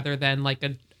rather than like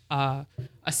a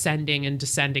ascending and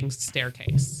descending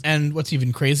staircase. And what's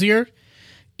even crazier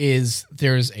is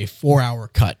there's a 4-hour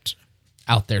cut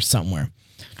out there somewhere.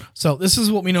 So this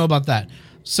is what we know about that.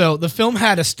 So the film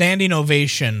had a standing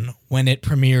ovation when it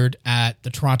premiered at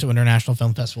the Toronto International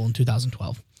Film Festival in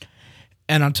 2012.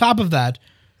 And on top of that,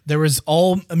 there was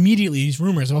immediately these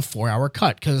rumors of a 4-hour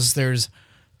cut, because there's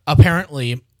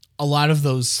apparently a lot of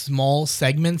those small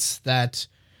segments that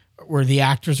where the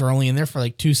actors are only in there for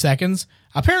like 2 seconds.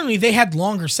 Apparently they had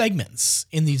longer segments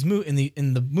in these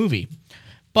in the movie.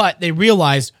 But they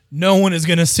realized no one is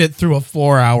going to sit through a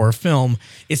 4-hour film,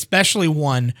 especially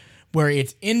one where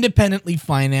it's independently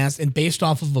financed and based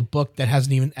off of a book that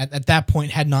hasn't even at that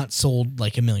point had not sold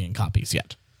like 1 million copies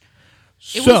yet.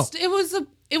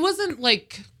 It wasn't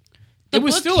like it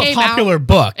was still a popular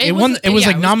book. It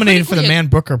was nominated for the Man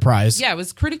Booker Prize. Yeah, it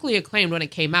was critically acclaimed when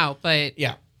it came out, but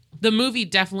the movie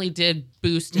definitely did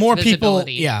boost its more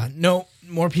visibility. People.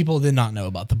 More people did not know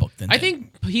about the book than I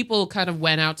think people kind of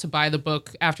went out to buy the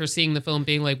book after seeing the film,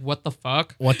 being like, "What the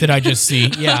fuck? What did I just see?"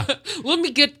 Yeah, let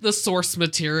me get the source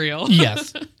material.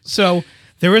 Yes. So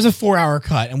there is a 4-hour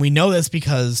cut, and we know this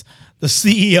because the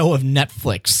CEO of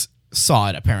Netflix saw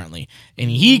it apparently, and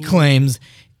he claims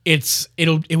if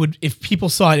people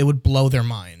saw it, it would blow their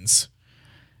minds.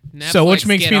 Netflix, so which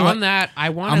makes me on that. I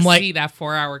want to see that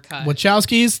 4-hour cut.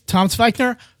 Wachowskis, Tom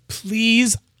Zweigner,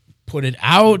 please put it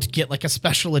out. Get like a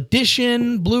special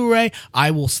edition Blu-ray.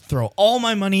 I will throw all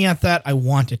my money at that. I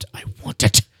want it. I want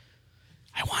it.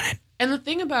 I want it. And the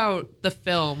thing about the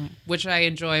film, which I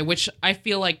enjoy, which I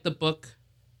feel like the book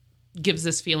gives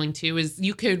this feeling too, is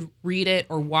you could read it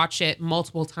or watch it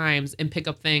multiple times and pick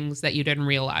up things that you didn't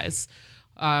realize.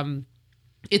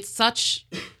 It's such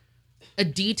a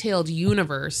detailed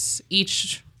universe.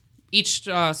 Each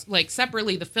like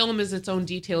separately, the film is its own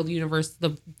detailed universe.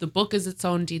 The book is its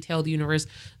own detailed universe,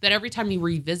 that every time you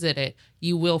revisit it,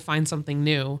 you will find something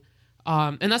new.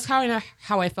 And that's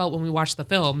how I felt when we watched the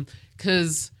film,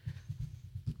 because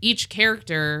each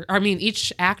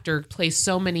actor plays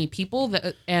so many people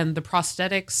and the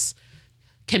prosthetics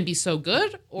can be so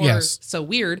good or so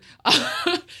weird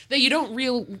that you don't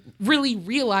really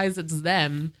realize it's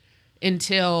them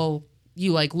until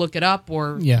you like look it up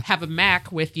or have a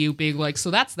Mac with you being like,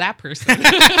 so that's that person.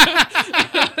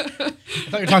 I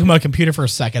thought you were talking about a computer for a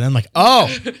second. I'm like, oh.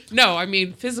 No, I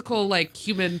mean physical, like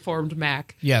human-formed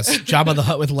Mac. Yes, Jabba the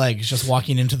Hutt with legs just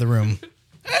walking into the room.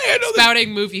 Hey,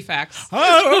 spouting movie facts.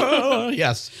 Oh,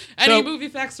 yes. Any movie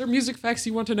facts or music facts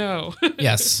you want to know.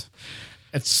 Yes.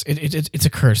 It's a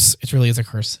curse. It really is a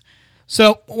curse.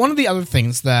 So one of the other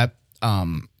things that I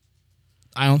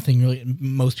don't think really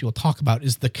most people talk about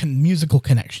is the musical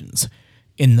connections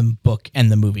in the book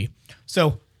and the movie.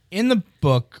 So in the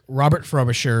book, Robert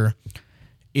Frobisher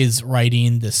is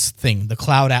writing this thing, the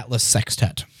Cloud Atlas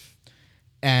Sextet.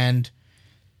 And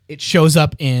it shows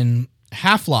up in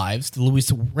Half-Lives, the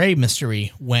Louisa Ray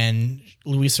mystery, when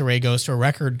Louisa Ray goes to a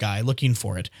record guy looking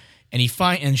for it. And she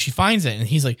finds it, and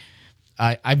he's like,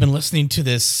 I've been listening to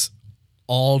this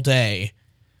all day,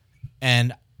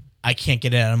 and I can't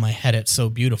get it out of my head. It's so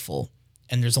beautiful.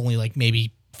 And there's only like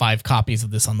maybe 5 copies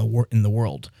of this in the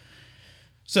world.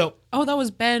 So that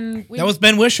was Ben. That was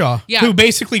Ben Whishaw, who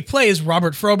basically plays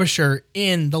Robert Frobisher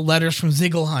in the Letters from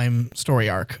Ziegelheim story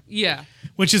arc. Yeah,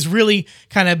 which is really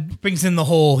kind of brings in the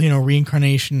whole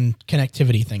reincarnation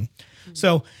connectivity thing.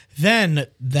 So then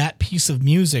that piece of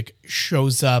music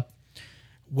shows up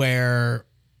where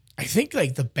I think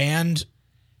like the band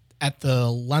at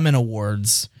the Lemon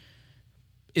Awards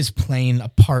is playing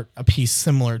a piece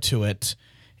similar to it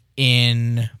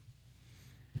in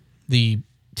the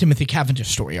Timothy Cavendish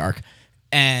story arc.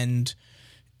 And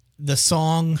the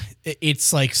song,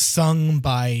 it's like sung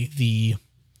by the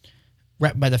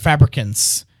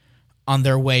Fabricants on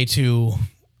their way to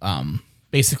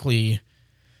basically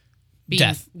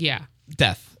death. Yeah.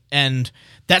 Death. And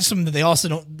that's something that they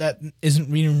also that isn't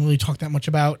really talked that much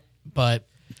about, but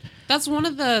that's one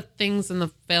of the things in the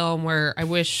film where I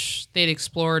wish they'd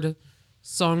explored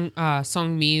Song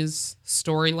Mi's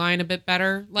storyline a bit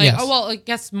better. Like, I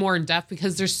guess more in depth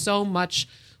because there's so much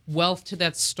wealth to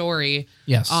that story.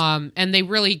 Yes. And they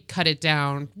really cut it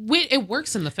down. It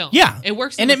works in the film. Yeah. It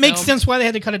works and it makes sense why they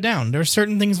had to cut it down. There are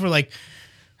certain things where like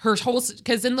her whole,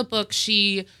 because in the book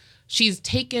she's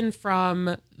taken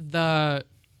from the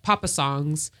Papa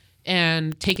songs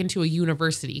and taken to a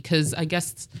university because I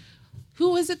guess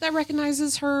who is it that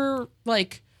recognizes her,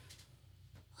 like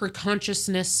her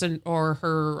consciousness or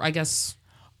her, I guess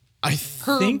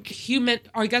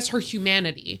her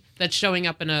humanity that's showing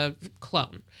up in a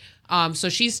clone. So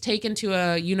she's taken to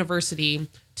a university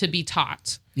to be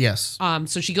taught. Yes.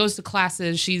 So she goes to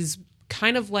classes. She's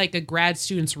kind of like a grad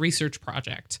student's research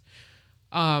project.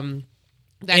 That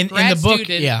grad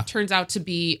student turns out to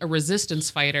be a resistance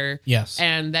fighter. Yes.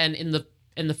 And then in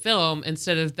the film,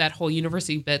 instead of that whole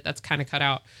university bit that's kind of cut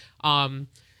out,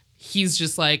 he's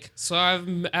just like, so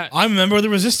I'm a member of the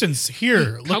resistance.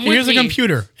 Here, look, here's a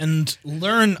computer and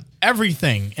learn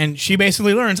everything. And she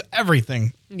basically learns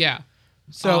everything. Yeah.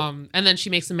 So, and then she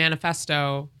makes a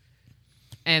manifesto,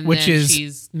 and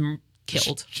she's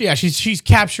killed. She's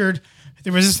captured.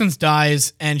 The resistance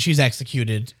dies, and she's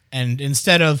executed. And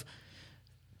instead of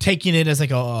taking it as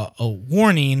like a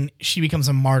warning, she becomes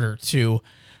a martyr too.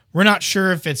 We're not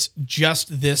sure if it's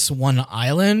just this one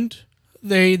island.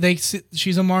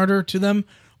 She's a martyr to them,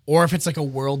 or if it's like a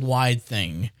worldwide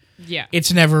thing. Yeah.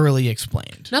 It's never really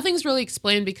explained. Nothing's really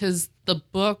explained because the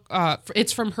book,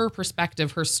 it's from her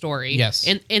perspective, her story. Yes.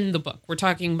 In the book. We're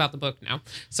talking about the book now.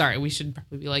 Sorry, we should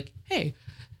probably be like, hey,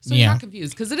 so you're not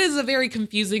confused. Because it is a very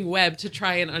confusing web to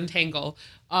try and untangle.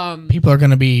 People are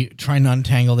going to be trying to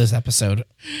untangle this episode.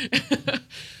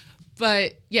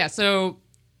 But yeah, so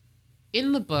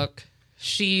in the book,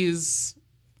 she's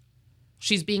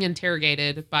being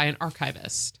interrogated by an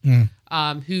archivist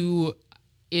who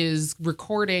is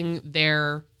recording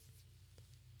their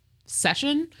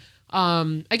session.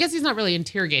 I guess he's not really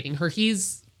interrogating her.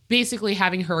 He's basically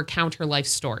having her recount her life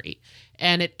story.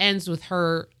 And it ends with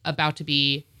her about to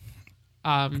be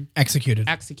executed.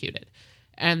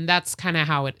 And that's kind of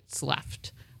how it's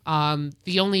left.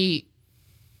 The only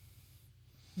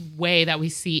way that we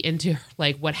see into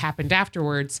like what happened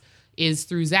afterwards is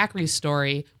through Zachary's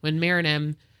story when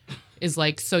Miranim is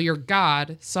like, so your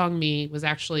god, Song Mi, was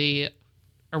actually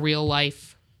a real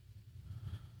life,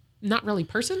 not really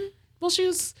person. Well, she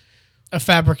was a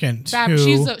fabricant.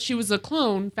 She was a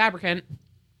clone fabricant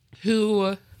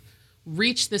who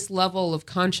reached this level of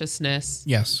consciousness.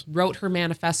 Yes. Wrote her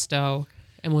manifesto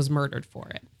and was murdered for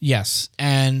it. Yes.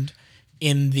 And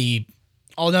in the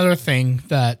another thing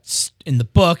that's in the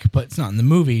book, but it's not in the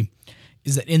movie,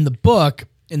 is that in the book,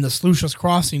 in the Sluicious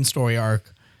Crossing story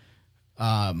arc,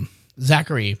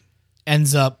 Zachary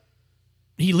ends up,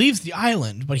 he leaves the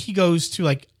island, but he goes to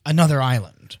like another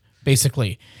island,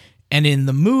 basically. And in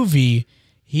the movie,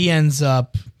 he ends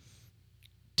up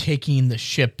taking the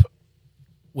ship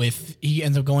he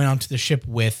ends up going onto the ship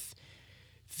with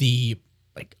the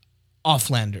like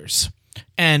Offlanders.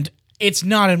 And it's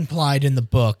not implied in the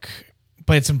book,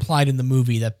 but it's implied in the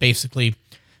movie that basically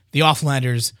the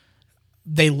Offlanders,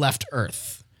 they left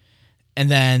Earth.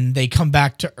 And then they come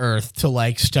back to Earth to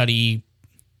like study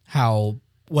how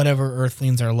whatever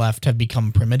Earthlings are left have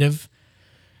become primitive.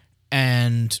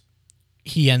 And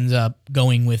he ends up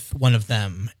going with one of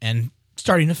them and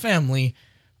starting a family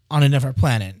on a different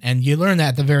planet. And you learn that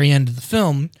at the very end of the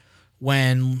film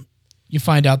when you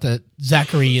find out that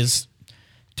Zachary is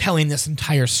telling this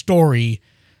entire story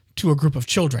to a group of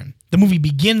children. The movie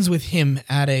begins with him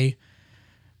at a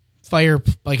fire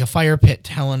pit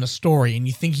telling a story, and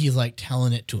you think he's like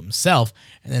telling it to himself,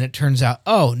 and then it turns out,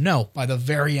 oh no, by the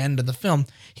very end of the film,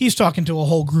 he's talking to a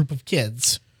whole group of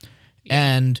kids.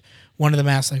 Yeah. And one of them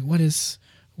asks, like,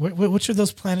 which of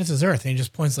those planets is Earth? And he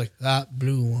just points like, that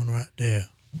blue one right there.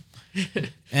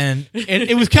 And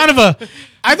it was kind of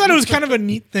I thought it was kind of a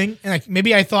neat thing. And like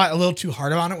maybe I thought a little too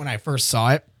hard on it when I first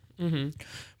saw it. Mm-hmm.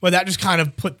 But that just kind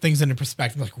of put things into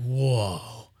perspective. Like,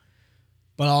 whoa.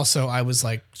 But also I was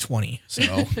like 20.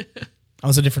 So I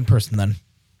was a different person then.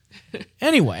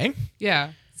 Anyway.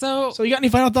 Yeah. So you got any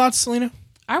final thoughts, Selena?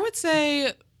 I would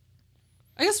say,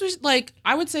 I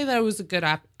would say that it was a good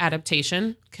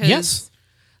adaptation. Yes.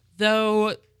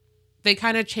 Though they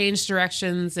kind of changed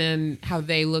directions in how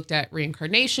they looked at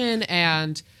reincarnation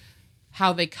and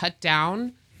how they cut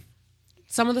down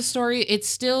some of the story, it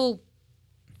still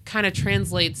kind of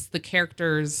translates the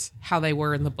characters how they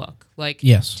were in the book. Like,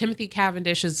 yes. Timothy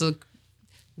Cavendish is a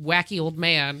wacky old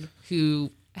man who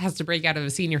has to break out of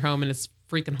a senior home, and it's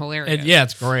freaking hilarious. Yeah,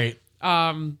 it's great.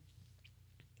 I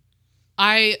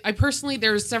personally,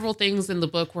 there's several things in the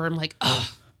book where I'm like,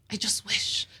 oh, I just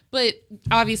wish. But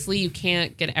obviously you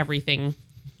can't get everything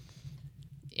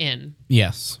in.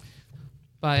 Yes.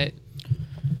 But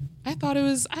I thought it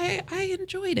was, I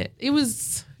enjoyed it. It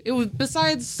was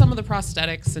besides some of the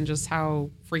prosthetics and just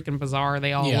how freaking bizarre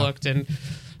they all looked. And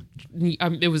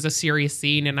it was a serious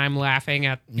scene and I'm laughing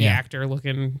at the actor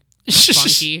looking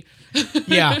funky.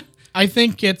 Yeah. I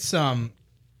think it's an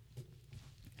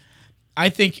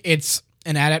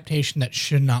adaptation that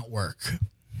should not work.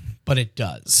 But it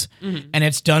does. Mm-hmm. And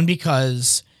it's done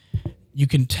because you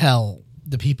can tell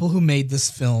the people who made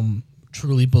this film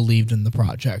truly believed in the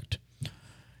project.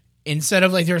 Instead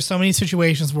of like, there are so many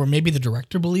situations where maybe the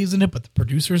director believes in it, but the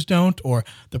producers don't, or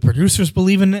the producers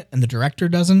believe in it and the director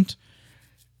doesn't,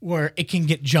 where it can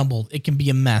get jumbled. It can be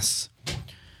a mess.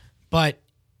 But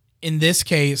in this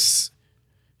case,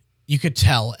 you could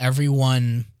tell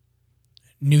everyone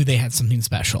knew they had something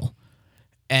special.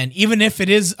 And even if it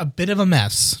is a bit of a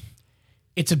mess,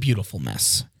 it's a beautiful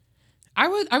mess. I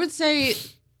would say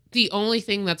the only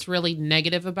thing that's really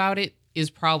negative about it is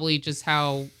probably just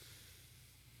how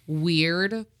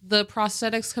weird the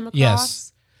prosthetics come across.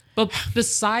 Yes. But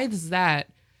besides that,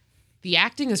 the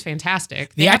acting is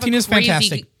fantastic. The acting is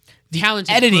fantastic. The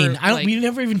talented editing, we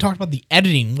never even talked about the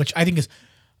editing, which I think is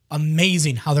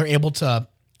amazing how they're able to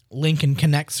link and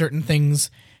connect certain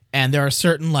things. And there are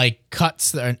certain like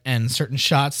cuts and certain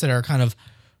shots that are kind of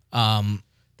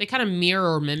they kind of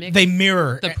mirror or mimic. They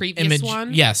mirror the previous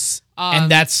one. Yes. And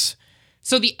that's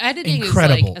so the editing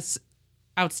incredible. Is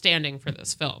like outstanding for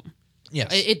this film.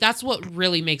 Yes. That's what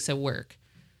really makes it work.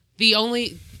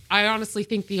 I honestly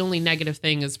think the only negative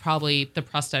thing is probably the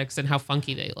prosthetics and how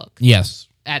funky they look. Yes.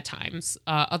 At times.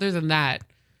 Other than that,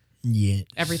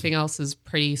 everything else is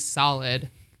pretty solid.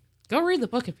 Go read the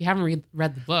book if you haven't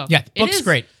read the book. Yeah, the book's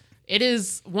great. It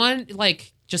is one,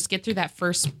 like, just get through that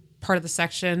first part of the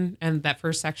section and that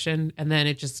first section, and then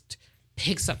it just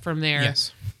picks up from there.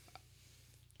 Yes.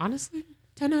 Honestly,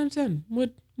 10 out of 10.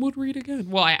 Would read again.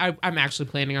 Well, I'm actually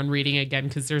planning on reading again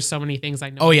because there's so many things I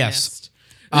know I missed.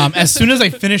 As soon as I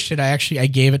finished it, I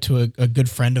gave it to a good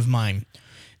friend of mine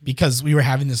because we were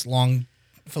having this long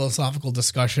philosophical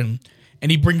discussion. And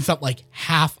he brings up like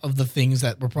half of the things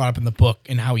that were brought up in the book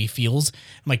and how he feels.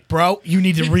 I'm like, bro, you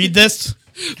need to read this.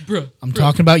 I'm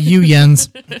talking about you, Jens.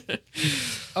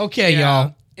 Okay,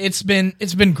 y'all. It's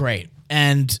been great.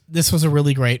 And this was a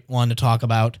really great one to talk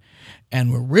about.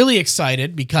 And we're really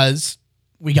excited because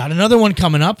we got another one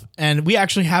coming up. And we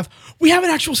have an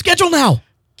actual schedule now.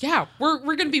 Yeah, we're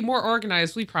going to be more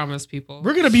organized. We promise, people.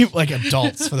 We're going to be like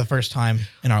adults for the first time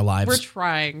in our lives. We're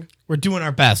trying. We're doing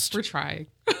our best. We're trying.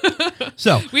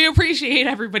 So we appreciate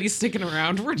everybody sticking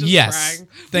around. We're just trying.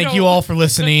 Thank you all for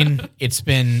listening. It's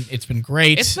been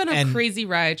great. It's been a crazy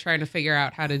ride trying to figure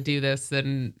out how to do this,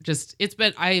 and just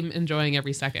I'm enjoying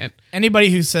every second.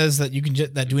 Anybody who says that you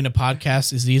can that doing a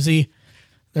podcast is easy,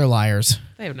 they're liars.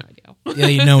 They have no idea.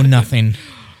 They know nothing.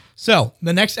 So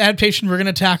the next adaptation we're going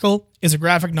to tackle is a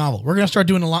graphic novel. We're going to start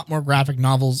doing a lot more graphic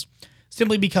novels,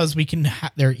 simply because we can.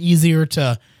 They're easier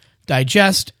to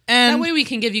digest, and that way we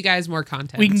can give you guys more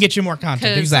content. We can get you more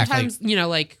content. Exactly. Sometimes,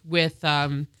 like with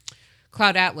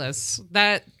Cloud Atlas,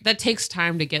 that takes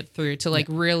time to get through to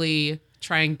really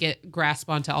try and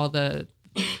grasp onto all the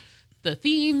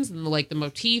themes and the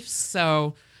motifs.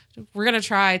 So we're gonna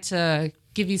try to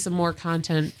give you some more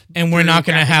content, and we're not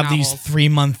gonna have these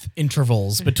 3-month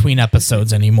intervals between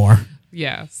episodes anymore.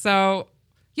 Yeah. So.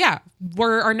 Yeah,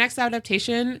 our next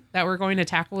adaptation that we're going to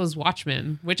tackle is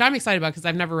Watchmen, which I'm excited about because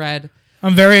I've never read.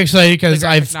 I'm very excited because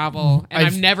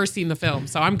I've never seen the film,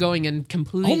 so I'm going in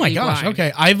completely. Oh my gosh! blind.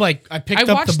 Okay, I picked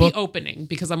up the book. The opening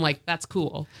because I'm like, that's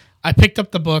cool. I picked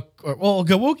up the book.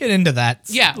 We'll get into that.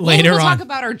 Yeah, later we'll on. Talk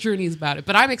about our journeys about it,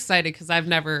 but I'm excited because I've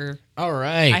never. All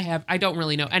right. I don't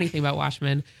really know anything about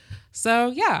Watchmen,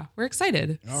 so yeah, we're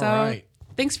excited. All right.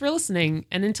 Thanks for listening,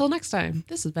 and until next time,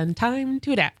 this has been Time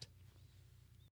to Adapt.